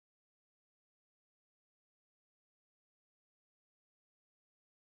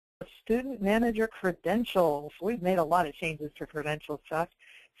student manager credentials. We've made a lot of changes to credentials, Chuck,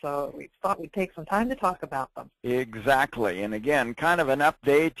 so we thought we'd take some time to talk about them. Exactly. And again, kind of an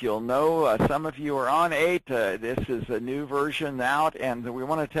update. You'll know some of you are on 8. This is a new version out, and we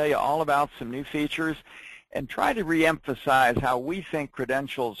want to tell you all about some new features and try to reemphasize how we think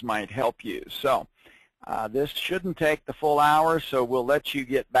credentials might help you. So this shouldn't take the full hour, so we'll let you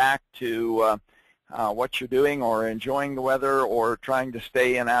get back to what you're doing, or enjoying the weather, or trying to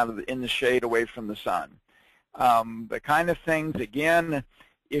stay in the shade away from the sun. The kind of things, again,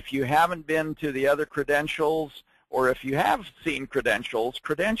 if you haven't been to the other credentials, or if you have seen credentials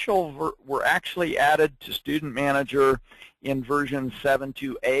were actually added to Student Manager in version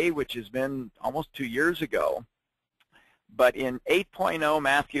 7.2a, which has been almost 2 years ago. But in 8.0,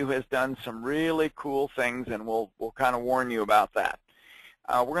 Matthew has done some really cool things, and we'll kind of warn you about that.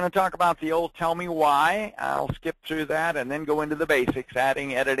 We're going to talk about the old Tell Me Why. I'll skip through that and then go into the basics,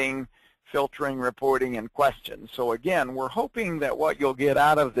 adding, editing, filtering, reporting, and questions. So again, we're hoping that what you'll get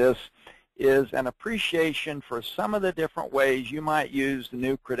out of this is an appreciation for some of the different ways you might use the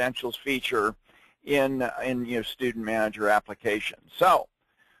new credentials feature in your Student Manager application. So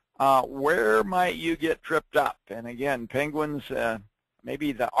where might you get tripped up? And again, penguins,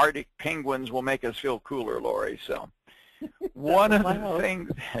 maybe the Arctic penguins will make us feel cooler, Lori. So one of the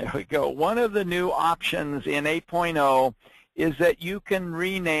things, there we go, one of the new options in 8.0 is that you can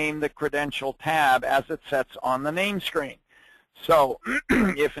rename the credential tab as it sets on the name screen. So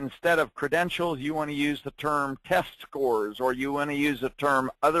if instead of credentials you want to use the term test scores, or you want to use the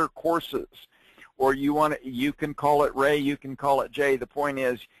term other courses, or you can call it Ray, you can call it Jay. The point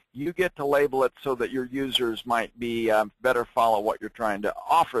is you get to label it so that your users might be better follow what you're trying to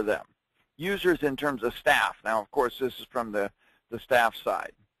offer them. Users in terms of staff. Now, of course, this is from the staff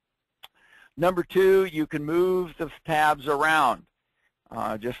side. Number 2, you can move the tabs around.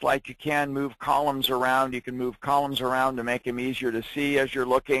 Just like you can move columns around, you can move columns around to make them easier to see as you're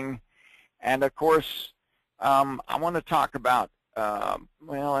looking. And of course, I want to talk about,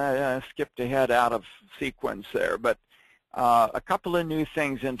 well, I skipped ahead out of sequence there, but a couple of new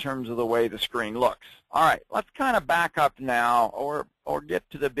things in terms of the way the screen looks. All right, let's kind of back up now, or get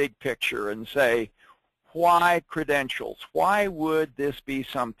to the big picture and say, why credentials? Why would this be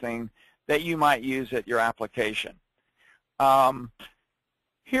something that you might use at your application?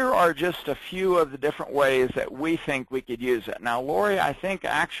 Here are just a few of the different ways that we think we could use it. Now, Lori, I think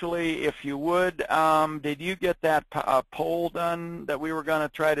actually, if you would, did you get that poll done that we were going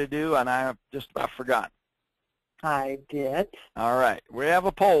to try to do? And I just about forgot. I did. All right. We have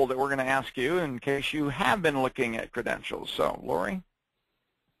a poll that we're going to ask you in case you have been looking at credentials. So, Lori?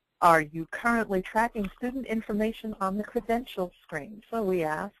 Are you currently tracking student information on the credentials screen? So we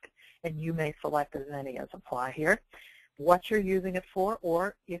ask, and you may select as many as apply here, what you're using it for,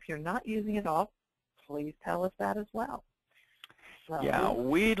 or if you're not using it all, please tell us that as well. So, yeah,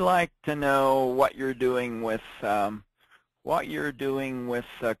 we'd like to know what you're doing with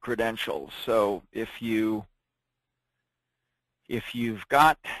credentials. So if you've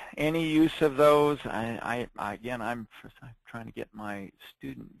got any use of those, again, I'm trying to get my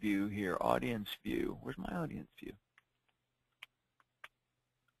student view here, audience view. Where's my audience view?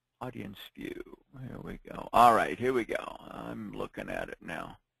 Audience view. Here we go. All right, here we go. I'm looking at it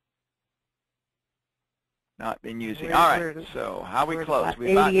now. Not been using. All right, so how we close?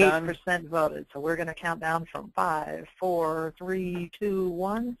 We've about done. 88% voted, so we're going to count down from 5, 4, 3, 2,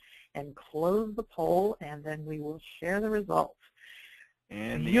 1, and close the poll, and then we will share the results.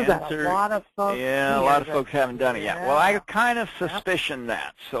 And the you answer, got a lot of folks. Yeah, a lot of folks haven't done it yet. Well, I kind of suspicion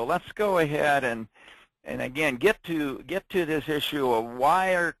that. So let's go ahead and again get to this issue of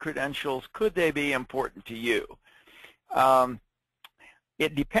why are credentials, could they be important to you?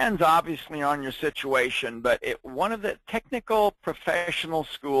 It depends obviously on your situation, but one of the technical professional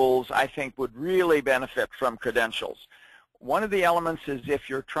schools I think would really benefit from credentials. One of the elements is if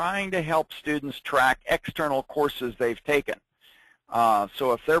you're trying to help students track external courses they've taken.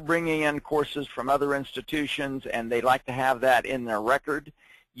 So if they're bringing in courses from other institutions and they'd like to have that in their record,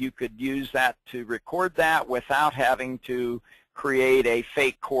 you could use that to record that without having to create a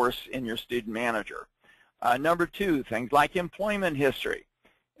fake course in your student manager. Number 2, things like employment history.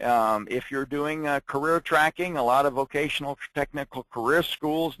 If you're doing career tracking, a lot of vocational technical career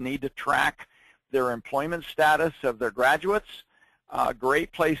schools need to track their employment status of their graduates.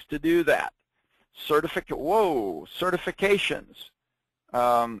 Great place to do that. Certifications.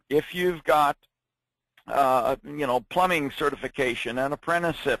 If you've got plumbing certification and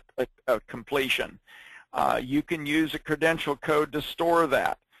apprenticeship completion, you can use a credential code to store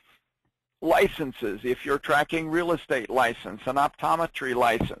that. Licenses, if you're tracking real estate license, an optometry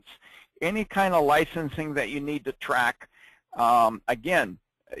license, any kind of licensing that you need to track. Again,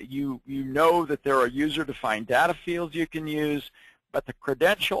 you know that there are user-defined data fields you can use, but the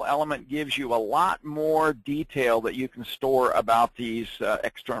credential element gives you a lot more detail that you can store about these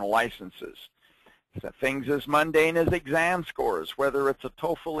external licenses. So things as mundane as exam scores, whether it's a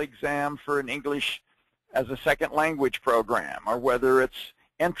TOEFL exam for an English as a second language program, or whether it's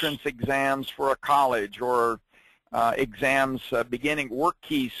entrance exams for a college, or exams beginning work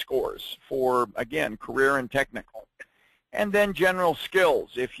key scores for, again, career and technical. And then general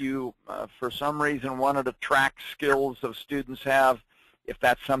skills. If you, for some reason, wanted to track skills of students have, if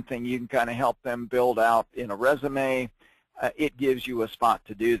that's something you can kind of help them build out in a resume, it gives you a spot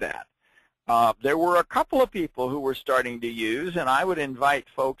to do that. There were a couple of people who were starting to use, and I would invite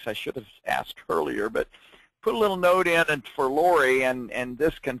folks, I should have asked earlier, but put a little note in and for Lori, and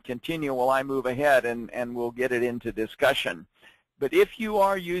this can continue while I move ahead, and we'll get it into discussion. But if you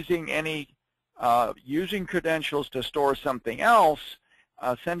are using any using credentials to store something else,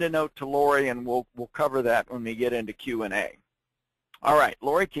 send a note to Lori, and we'll cover that when we get into Q&A. All right,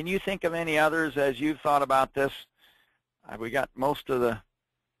 Lori, can you think of any others as you've thought about this? We got most of the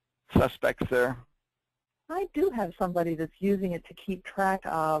suspects there. I do have somebody that's using it to keep track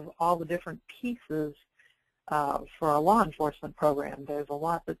of all the different pieces for a law enforcement program. There's a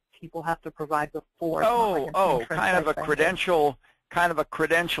lot that people have to provide before. Kind of a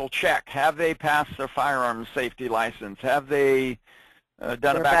credential check. Have they passed their firearms safety license? Have they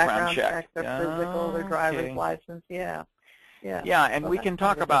done a background check? Their physical, their driver's license, yeah. Yeah, and we can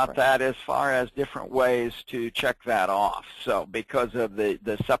talk about that as far as different ways to check that off, so because of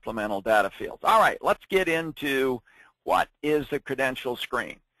the supplemental data fields. All right, let's get into what is the credential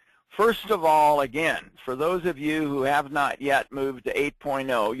screen. First of all, again, for those of you who have not yet moved to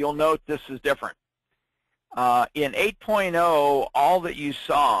 8.0, you'll note this is different. In 8.0, all that you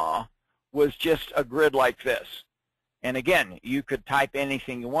saw was just a grid like this. And again, you could type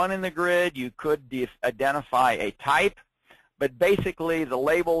anything you want in the grid. You could identify a type. But basically, the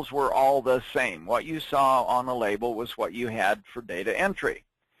labels were all the same. What you saw on the label was what you had for data entry.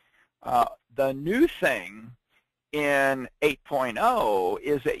 The new thing in 8.0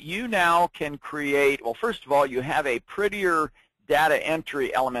 is that you now can create, well, first of all, you have a prettier data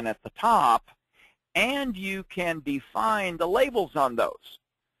entry element at the top, and you can define the labels on those.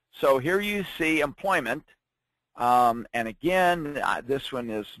 So here you see employment. And again, this one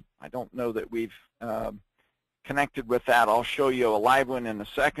is, I don't know that we've connected with that. I'll show you a live one in a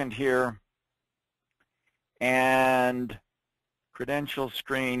second here. And credential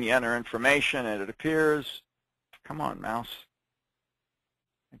screen, you enter information and it appears. Come on, mouse.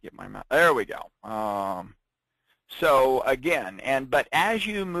 I get my mouse. There we go. So again, but as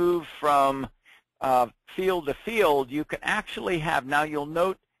you move from field to field, you can actually have, now you'll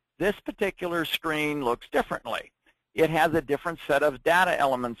note this particular screen looks differently. It has a different set of data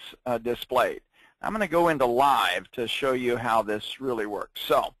elements displayed. I'm going to go into live to show you how this really works.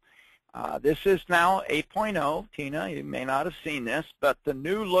 So this is now 8.0. Tina, you may not have seen this, but the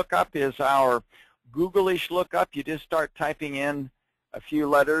new lookup is our Google-ish lookup. You just start typing in a few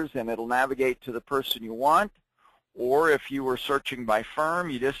letters and it'll navigate to the person you want. Or if you were searching by firm,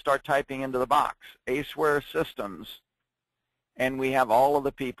 you just start typing into the box, ACEware Systems, and we have all of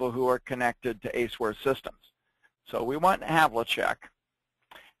the people who are connected to ACEware Systems. So we want Havlicek.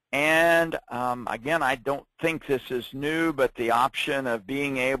 And again, I don't think this is new, but the option of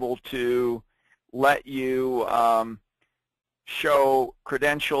being able to let you show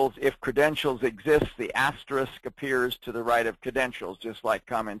credentials, if credentials exist, the asterisk appears to the right of credentials, just like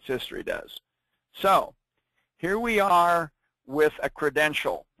comments history does. So here we are with a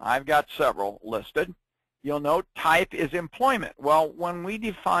credential. I've got several listed. You'll note type is employment. Well, when we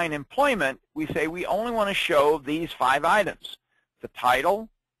define employment, we say we only want to show these 5 items: the title,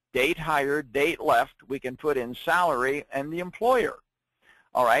 date hired, date left. We can put in salary and the employer.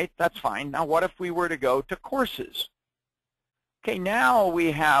 All right, that's fine. Now what if we were to go to courses? Okay, now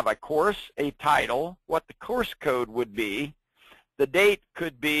we have a course, a title, what the course code would be. The date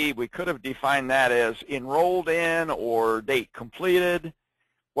could be, we could have defined that as enrolled in or date completed,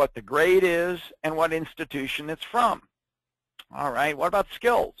 what the grade is, and what institution it's from. All right, what about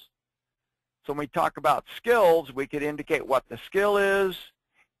skills? So when we talk about skills, we could indicate what the skill is.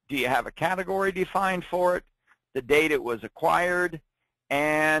 Do you have a category defined for it, the date it was acquired,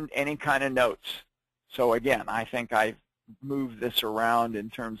 and any kind of notes? So again, I think I've moved this around in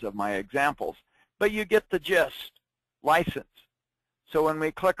terms of my examples, but you get the gist. License. So when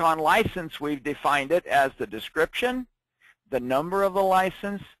we click on license, we've defined it as the description, the number of the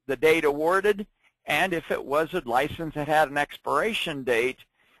license, the date awarded, and if it was a license that had an expiration date,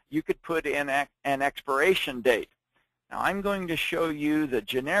 you could put in an expiration date. Now I'm going to show you the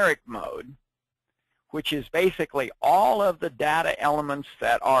generic mode, which is basically all of the data elements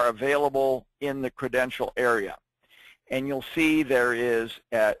that are available in the credential area. And you'll see there is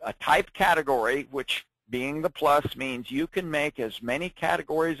a type category, which being the plus means you can make as many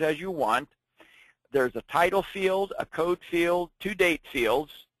categories as you want. There's a title field, a code field, 2 date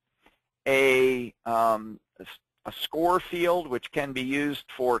fields, a score field, which can be used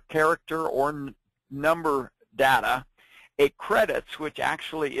for character or number data, a credits, which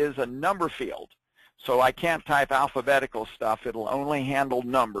actually is a number field. So I can't type alphabetical stuff. It'll only handle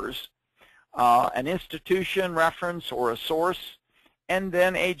numbers. An institution reference or a source, and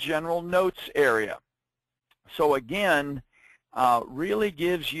then a general notes area. So again, really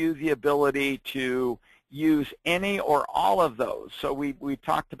gives you the ability to use any or all of those. So we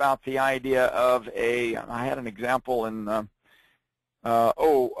talked about the idea of I had an example in,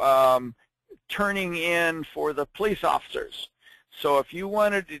 turning in for the police officers. So if you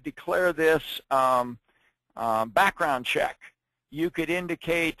wanted to declare this background check, you could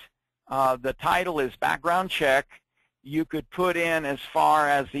indicate the title is background check. You could put in as far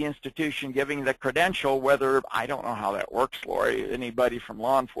as the institution giving the credential, whether, I don't know how that works, Lori, anybody from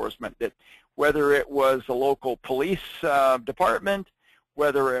law enforcement, that whether it was the local police department,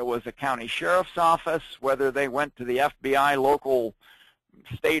 whether it was a county sheriff's office, whether they went to the FBI local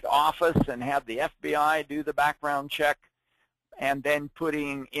state office and had the FBI do the background check, and then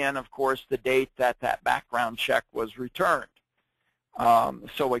putting in, of course, the date that that background check was returned.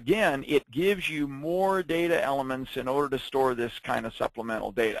 So again, it gives you more data elements in order to store this kind of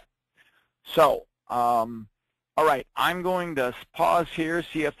supplemental data. So, all right, I'm going to pause here,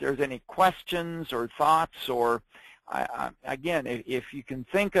 see if there's any questions or thoughts, or again, if you can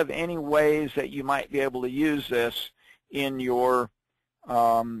think of any ways that you might be able to use this in your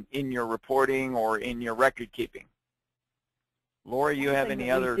reporting or in your record keeping. Laura, you have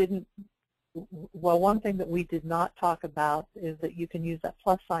any other? Well, one thing that we did not talk about is that you can use that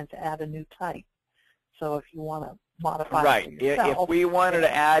plus sign to add a new type. So if you want to modify right. it for yourself. If we wanted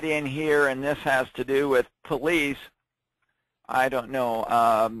to add in here, and this has to do with police, I don't know,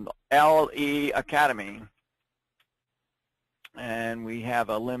 LE Academy, and we have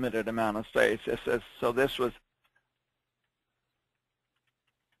a limited amount of space. This is, so this was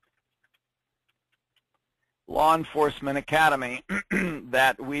Law Enforcement Academy,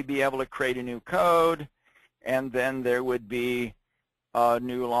 that we'd be able to create a new code, and then there would be a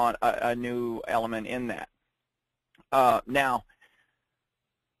new element in that. Now,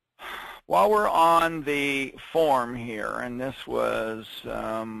 while we're on the form here, and this was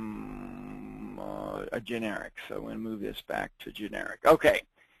a generic, so I'm going to move this back to generic. Okay.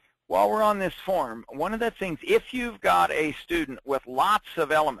 While we're on this form, one of the things, if you've got a student with lots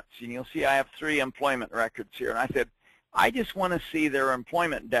of elements, and you'll see I have 3 employment records here, and I said, I just want to see their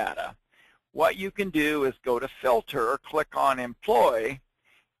employment data, what you can do is go to Filter, click on Employ,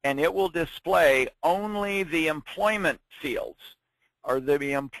 and it will display only the employment fields, or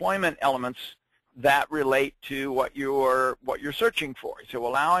the employment elements that relate to what you're searching for. So,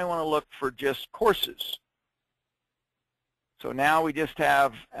 well, now I want to look for just courses. So now we just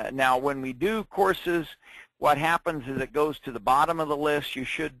have, now when we do courses, what happens is it goes to the bottom of the list. You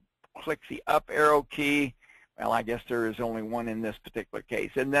should click the up arrow key. Well, I guess there is only one in this particular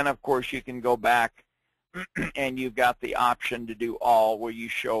case. And then, of course, you can go back and you've got the option to do all, where you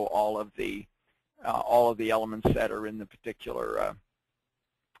show all of the elements that are in the particular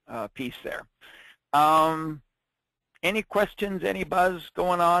piece there. Any questions, any buzz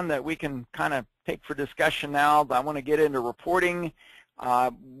going on that we can kind of take for discussion now? I want to get into reporting.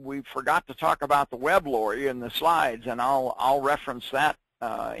 We forgot to talk about the web, Lori, in the slides, and I'll reference that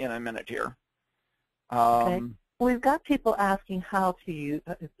in a minute here. Okay. We've got people asking how to use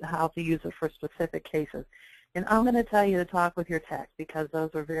it for specific cases, and I'm going to tell you to talk with your tech, because those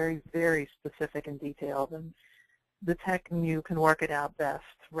are very, very specific and detailed, and the tech and you can work it out best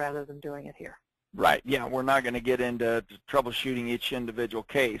rather than doing it here. Right. Yeah, we're not going to get into troubleshooting each individual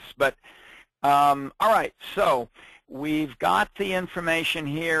case, but all right. So we've got the information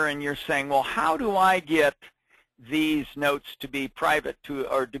here, and you're saying, well, how do I get these notes to be private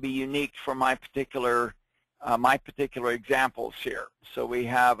or to be unique for my particular examples here? So we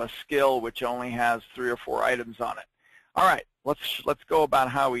have a skill which only has 3 or 4 items on it. All right. Let's go about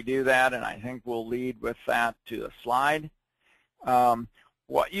how we do that, and I think we'll lead with that to the slide.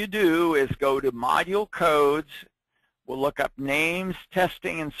 What you do is go to Module Codes. We'll look up names,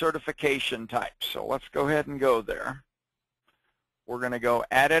 testing, and certification types. So let's go ahead and go there. We're going to go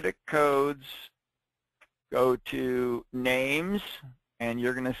Edit Codes, go to Names, and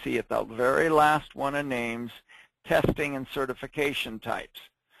you're going to see at the very last one of names, testing and certification types.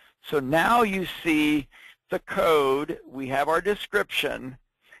 So now you see the code, we have our description,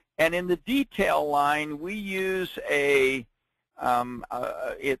 and in the detail line we use it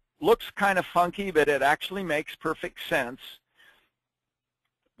looks kind of funky, but it actually makes perfect sense.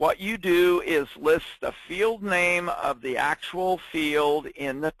 What you do is list the field name of the actual field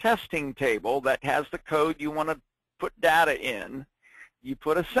in the testing table that has the code you want to put data in. You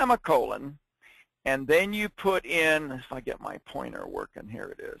put a semicolon, and then you put in, if I get my pointer working,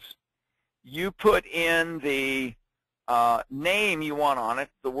 here it is. You put in the name you want on it,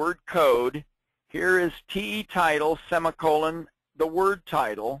 the word code. Here is TE title, semicolon, the word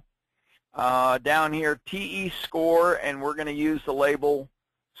title. Down here, TE score, and we're going to use the label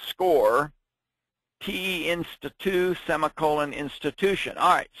score. TE institute, semicolon, institution.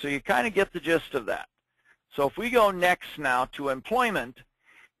 All right, so you kind of get the gist of that. So if we go next now to employment,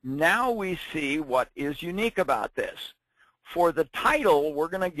 now we see what is unique about this. For the title, we're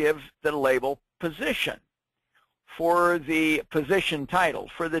going to give the label position. For the position title.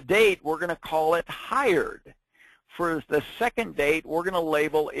 For the date, we're going to call it hired. For the second date, we're going to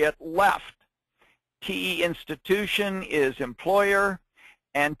label it left. TE institution is employer,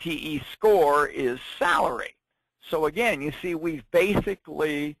 and TE score is salary. So again, you see we've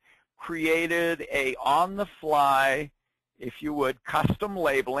basically created a on-the-fly, if you would, custom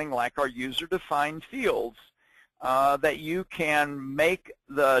labeling like our user-defined fields that you can make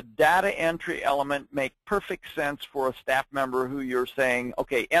the data entry element make perfect sense for a staff member who you're saying,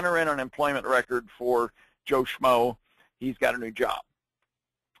 okay, enter in an employment record for Joe Schmo, he's got a new job.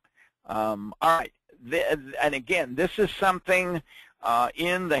 All right, and again, this is something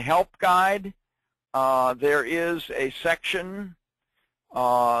in the help guide. There is a section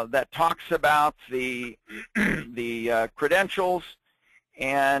that talks about the credentials,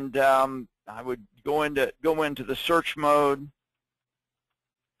 and I would go into the search mode,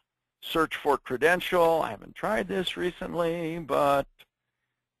 search for credential. I haven't tried this recently, but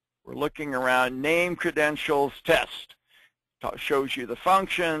we're looking around name, credentials, test. Shows you the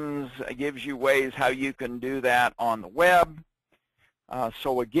functions, gives you ways how you can do that on the web.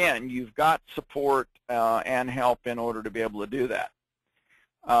 So again, you've got support and help in order to be able to do that.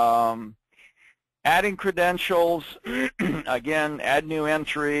 Adding credentials, again, add new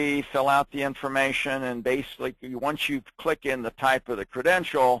entry, fill out the information, and basically once you click in the type of the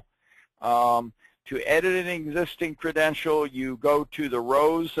credential, to edit an existing credential, you go to the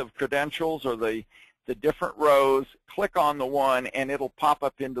rows of credentials or the different rows, click on the one, and it'll pop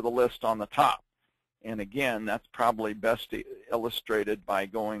up into the list on the top. And again, that's probably best illustrated by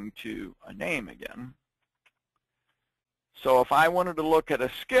going to a name again. So if I wanted to look at a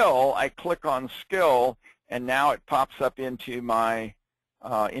skill, I click on skill, and now it pops up into my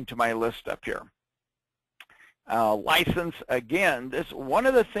list up here. License, again, one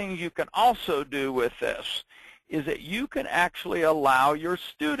of the things you can also do with this is that you can actually allow your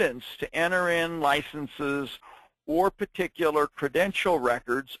students to enter in licenses or particular credential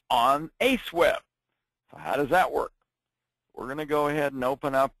records on ACEware. So how does that work? We're going to go ahead and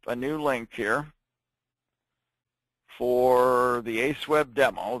open up a new link here for the ACEware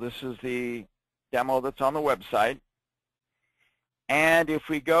demo. This is the demo that's on the website. And if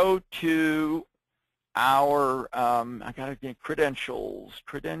we go to our, I got to get credentials.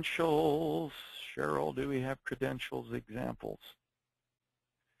 Cheryl, do we have credentials examples?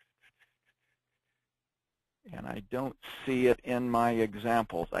 And I don't see it in my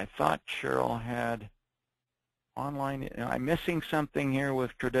examples. I thought Cheryl had online. Am I missing something here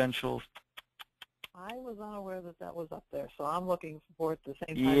with credentials? I was unaware that that was up there, so I'm looking for it at the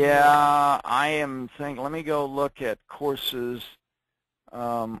same time. Yeah, I am thinking, let me go look at courses,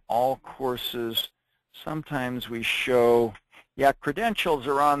 all courses. Sometimes we show, yeah, credentials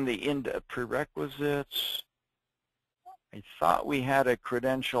are on the prerequisites. I thought we had a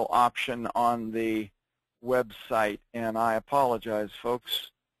credential option on the website, and I apologize,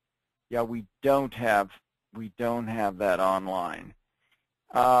 folks. Yeah, we don't have that online.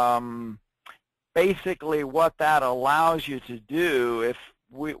 Basically, what that allows you to do,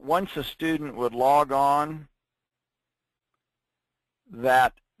 once a student would log on,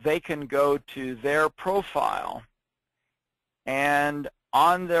 that they can go to their profile, and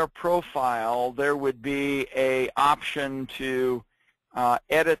on their profile there would be an option to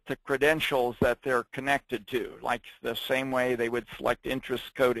edit the credentials that they're connected to, like the same way they would select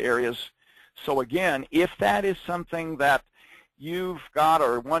interest code areas. So again, if that is something that you've got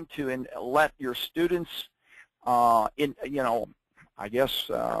or want to let your students I guess,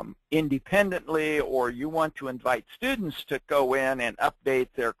 independently, or you want to invite students to go in and update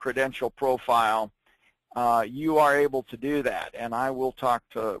their credential profile, you are able to do that. And I will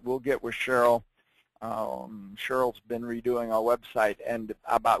we'll get with Cheryl. Cheryl's been redoing our website and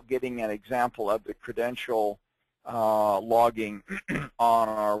about getting an example of the credential logging on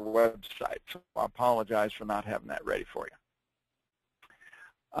our website. So I apologize for not having that ready for you.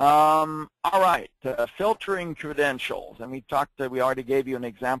 All right, filtering credentials, and we already gave you an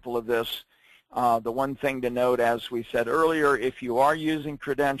example of this. The one thing to note, as we said earlier, if you are using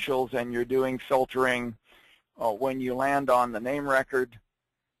credentials and you're doing filtering, when you land on the name record,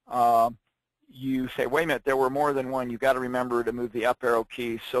 you say, wait a minute, there were more than one. You've got to remember to move the up arrow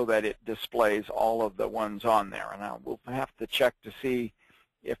key so that it displays all of the ones on there. And we'll have to check to see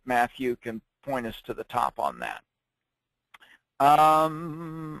if Matthew can point us to the top on that.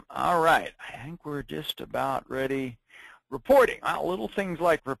 All right, I think we're just about ready. Reporting, little things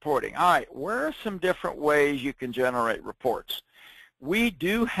like reporting. All right, where are some different ways you can generate reports? We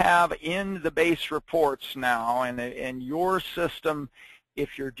do have in the base reports now, and in your system,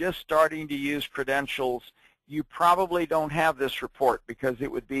 if you're just starting to use credentials, you probably don't have this report because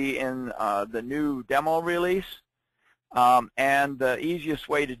it would be in the new demo release. And the easiest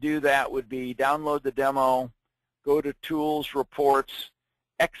way to do that would be download the demo, go to Tools, Reports,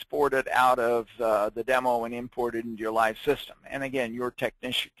 export it out of the demo and import it into your live system. And again, your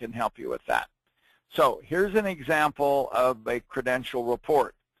technician can help you with that. So here's an example of a credential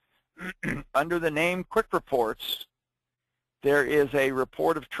report. Under the name Quick Reports, there is a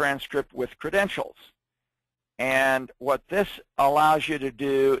report of transcript with credentials. And what this allows you to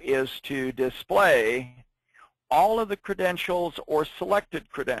do is to display all of the credentials or selected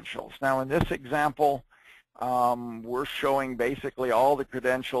credentials. Now in this example, we're showing basically all the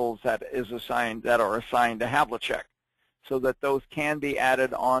credentials that are assigned to Havlicek, so that those can be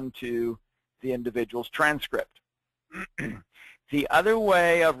added onto the individual's transcript. The other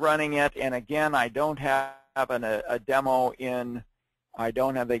way of running it, and again, I don't have a demo in, I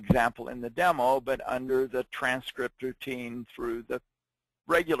don't have the example in the demo, but under the transcript routine through the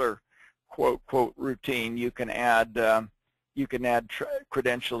regular quote routine, you can add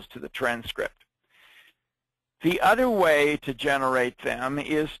credentials to the transcript. The other way to generate them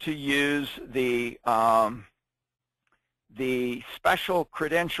is to use the special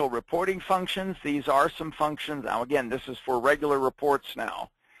credential reporting functions. These are some functions. Now again, this is for regular reports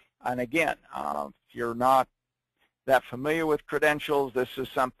now. And again, if you're not that familiar with credentials, this is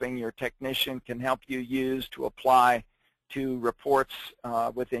something your technician can help you use to apply to reports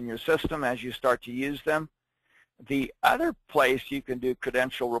within your system as you start to use them. The other place you can do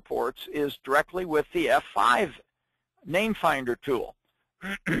credential reports is directly with the F5 name finder tool.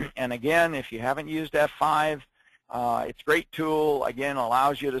 And again, if you haven't used F5, it's a great tool. Again,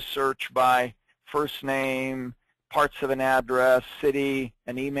 allows you to search by first name, parts of an address, city,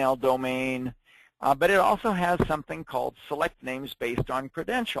 an email domain. But it also has something called select names based on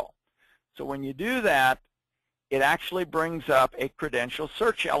credential. So when you do that, it actually brings up a credential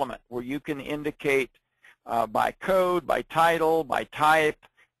search element where you can indicate by code, by title, by type,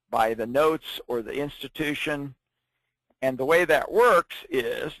 by the notes or the institution. And the way that works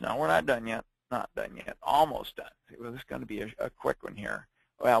is, no, we're not done yet. Not done yet. Almost done. Well, this is going to be a quick one here.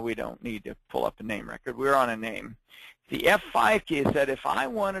 Well, we don't need to pull up a name record. We're on a name. The F5 key said if I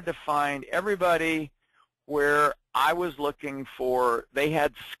wanted to find everybody where I was looking for, they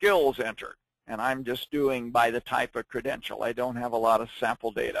had skills entered, and I'm just doing by the type of credential. I don't have a lot of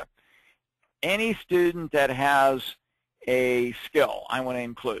sample data. Any student that has a skill I want to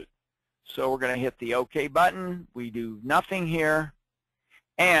include. So we're going to hit the OK button. We do nothing here.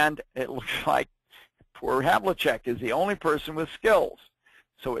 And it looks like poor Havlicek is the only person with skills.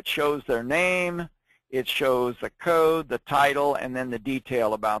 So it shows their name, it shows the code, the title, and then the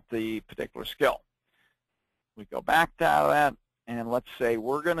detail about the particular skill. We go back to that, and let's say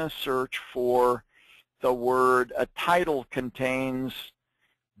we're going to search for the word a title contains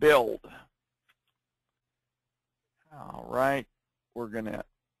build. All right, we're going to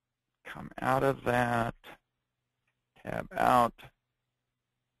come out of that, tab out.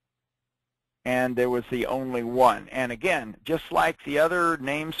 And there was the only one. And again, just like the other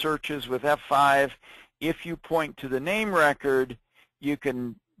name searches with F5, if you point to the name record, you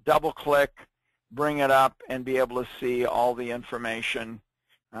can double-click, bring it up, and be able to see all the information.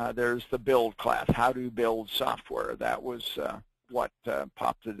 There's the build class, how to build software. That was what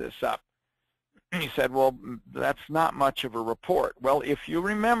popped this up. You said, well, that's not much of a report. Well, if you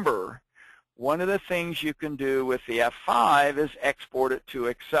remember, one of the things you can do with the F5 is export it to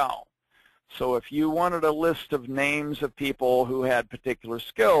Excel. So if you wanted a list of names of people who had particular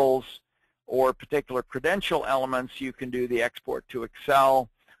skills or particular credential elements, you can do the export to Excel,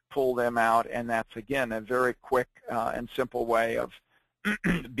 pull them out, and that's, again, a very quick and simple way of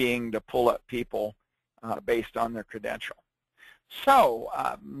being to pull up people based on their credential. So,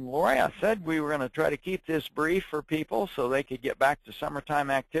 Lori, I said we were going to try to keep this brief for people so they could get back to summertime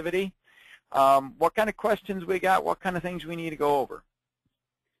activity. What kind of questions we got? What kind of things we need to go over?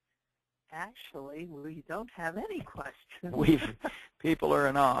 Actually, we don't have any questions. People are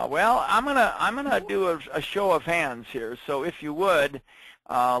in awe. Well, I'm gonna do a show of hands here. So if you would,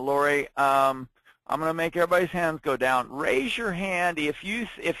 Lori, I'm gonna make everybody's hands go down. Raise your hand if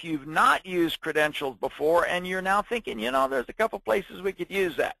you've not used credentials before and you're now thinking, you know, there's a couple places we could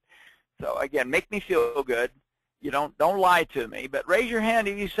use that. So again, make me feel good. You don't lie to me, but raise your hand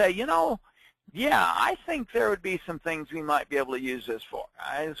if you say, you know, yeah, I think there would be some things we might be able to use this for.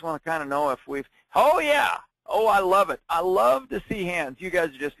 I just want to kind of know if we've, oh yeah, oh I love it. I love to see hands. You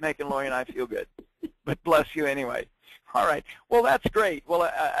guys are just making Lori and I feel good. But bless you anyway. All right, well that's great.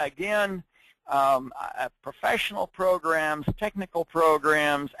 Well again, professional programs, technical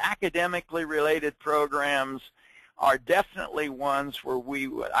programs, academically related programs are definitely ones where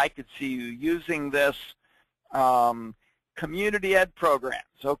I could see you using this. Community ed programs.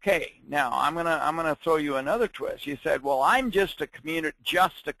 Okay, now I'm gonna throw you another twist. You said, well, I'm just a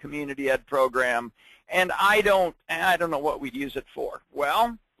community ed program, and I don't know what we'd use it for.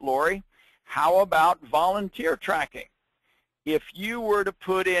 Well, Lori, how about volunteer tracking? If you were to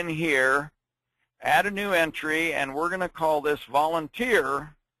put in here, add a new entry, and we're going to call this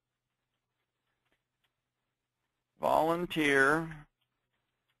volunteer.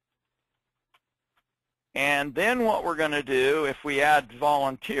 And then what we're going to do, if we add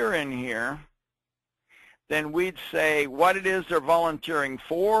volunteer in here, then we'd say what it is they're volunteering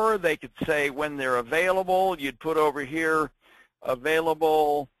for. They could say when they're available. You'd put over here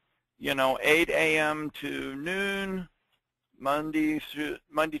available, you know, 8 a.m. to noon, Monday,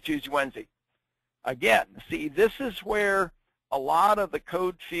 Tuesday, Wednesday. Again, see, this is where a lot of the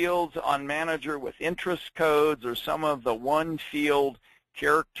code fields on Manager with interest codes or some of the one field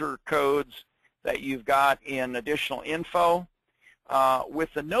character codes that you've got in additional info.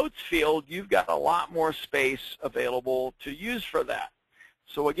 With the notes field, you've got a lot more space available to use for that.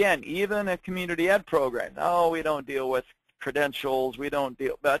 So again, even a community ed program, no, we don't deal with credentials,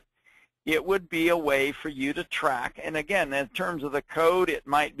 but it would be a way for you to track. And again, in terms of the code, it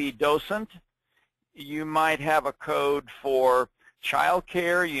might be docent. You might have a code for child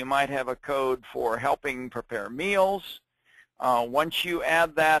care. You might have a code for helping prepare meals. Once you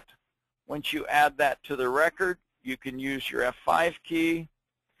add that to the record, you can use your F5 key,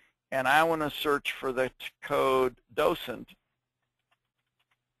 and I want to search for the code docent.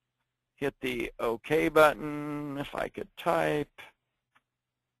 Hit the OK button, if I could type.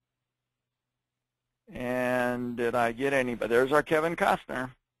 And did I get anybody? There's our Kevin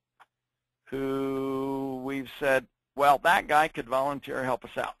Costner, who we've said, well, that guy could volunteer, help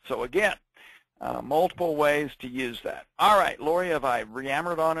us out. So again, multiple ways to use that. All right, Lori, have I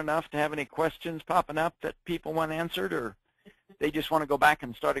yammered on enough to have any questions popping up that people want answered, or they just want to go back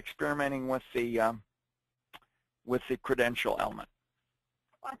and start experimenting with the credential element?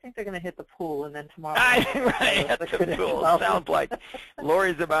 Well, I think they're going to hit the pool, and then tomorrow. Right, hit the pool. Sounds like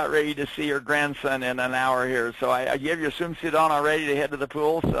Lori's about ready to see her grandson in an hour here. So you have your swimsuit on already to head to the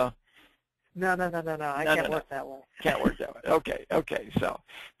pool. So. No. I can't work that way. Can't work that way. Okay. So,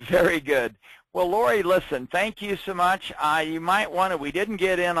 very good. Well, Lori, listen, thank you so much. You might want to, we didn't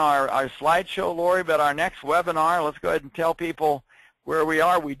get in our slideshow, Lori, but our next webinar, let's go ahead and tell people where we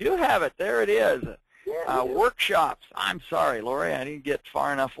are. We do have it. There it is. Yeah, workshops. I'm sorry, Lori, I didn't get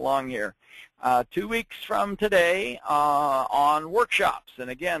far enough along here. 2 weeks from today on workshops. And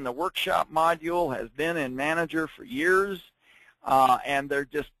again, the workshop module has been in Manager for years, and they're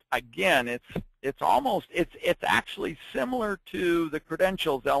just, again, it's actually similar to the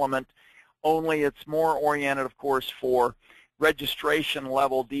credentials element, only it's more oriented, of course, for registration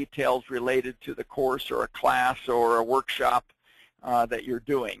level details related to the course or a class or a workshop that you're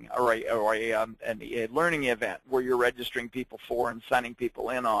doing, or a learning event where you're registering people for and signing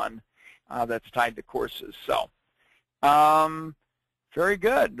people in on that's tied to courses. So, very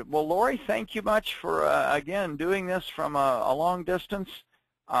good. Well, Lori, thank you much for, again, doing this from a long distance.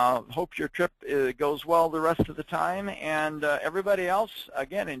 Hope your trip goes well the rest of the time, and everybody else,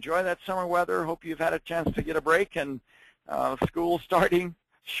 again, enjoy that summer weather. Hope you've had a chance to get a break, and school starting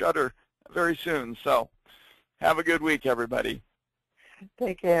shutter very soon. So have a good week, everybody.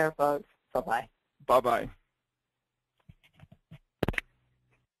 Take care, folks. Bye-bye. Bye-bye.